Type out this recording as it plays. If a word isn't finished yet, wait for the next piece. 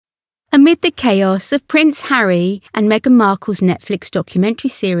Amid the chaos of Prince Harry and Meghan Markle's Netflix documentary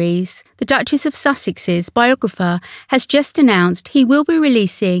series, the Duchess of Sussex's biographer has just announced he will be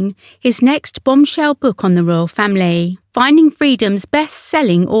releasing his next bombshell book on the royal family. Finding Freedom's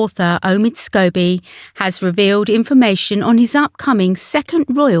best-selling author Omid Scobie has revealed information on his upcoming second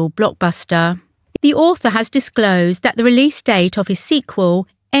royal blockbuster. The author has disclosed that the release date of his sequel,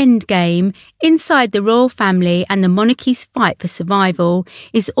 Endgame, Inside the Royal Family and the Monarchy's Fight for Survival,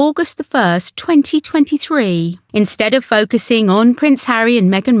 is August 1st, 2023. Instead of focusing on Prince Harry and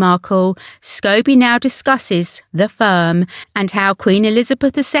Meghan Markle, Scobie now discusses The Firm and how Queen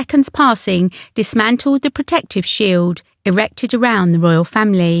Elizabeth II's passing dismantled the protective shield erected around the royal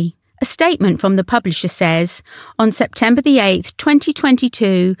family. A statement from the publisher says, on September 8,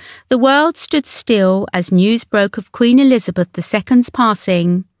 2022, the world stood still as news broke of Queen Elizabeth II's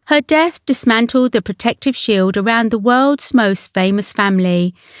passing. Her death dismantled the protective shield around the world's most famous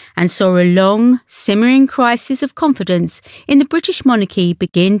family and saw a long, simmering crisis of confidence in the British monarchy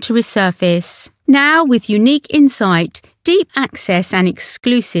begin to resurface. Now, with unique insight, deep access and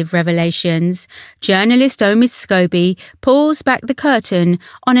exclusive revelations, journalist Omid Scobie pulls back the curtain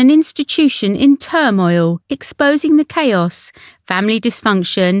on an institution in turmoil, exposing the chaos, family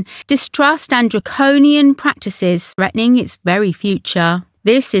dysfunction, distrust and draconian practices threatening its very future.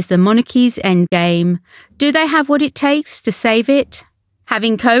 This is the monarchy's endgame. Do they have what it takes to save it?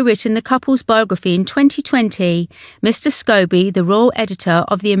 Having co-written the couple's biography in 2020, Mr. Scobie, the royal editor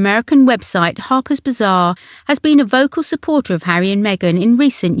of the American website Harper's Bazaar, has been a vocal supporter of Harry and Meghan in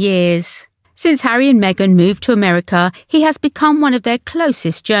recent years. Since Harry and Meghan moved to America, he has become one of their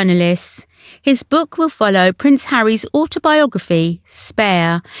closest journalists. His book will follow Prince Harry's autobiography,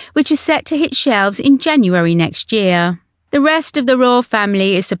 Spare, which is set to hit shelves in January next year. The rest of the royal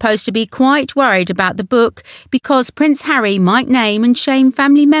family is supposed to be quite worried about the book because Prince Harry might name and shame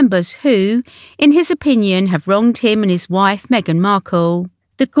family members who, in his opinion, have wronged him and his wife Meghan Markle.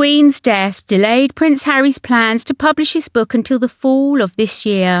 The Queen's death delayed Prince Harry's plans to publish his book until the fall of this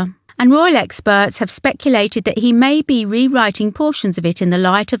year, and royal experts have speculated that he may be rewriting portions of it in the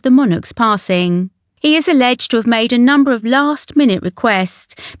light of the monarch's passing. He is alleged to have made a number of last-minute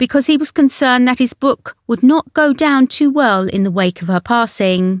requests because he was concerned that his book would not go down too well in the wake of her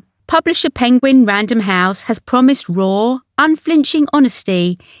passing. Publisher Penguin Random House has promised raw, unflinching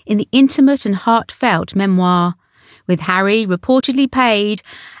honesty in the intimate and heartfelt memoir, with Harry reportedly paid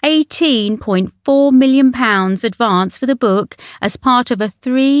 £18.4 million advance for the book as part of a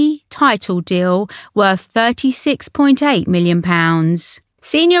 3-title deal worth £36.8 million.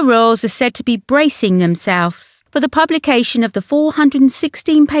 Senior royals are said to be bracing themselves for the publication of the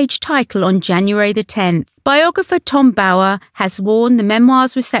 416-page title on January the 10th. Biographer Tom Bower has warned the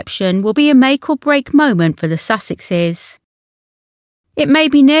memoir's reception will be a make-or-break moment for the Sussexes. It may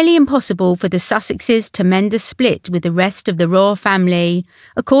be nearly impossible for the Sussexes to mend the split with the rest of the royal family,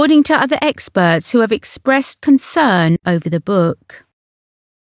 according to other experts who have expressed concern over the book.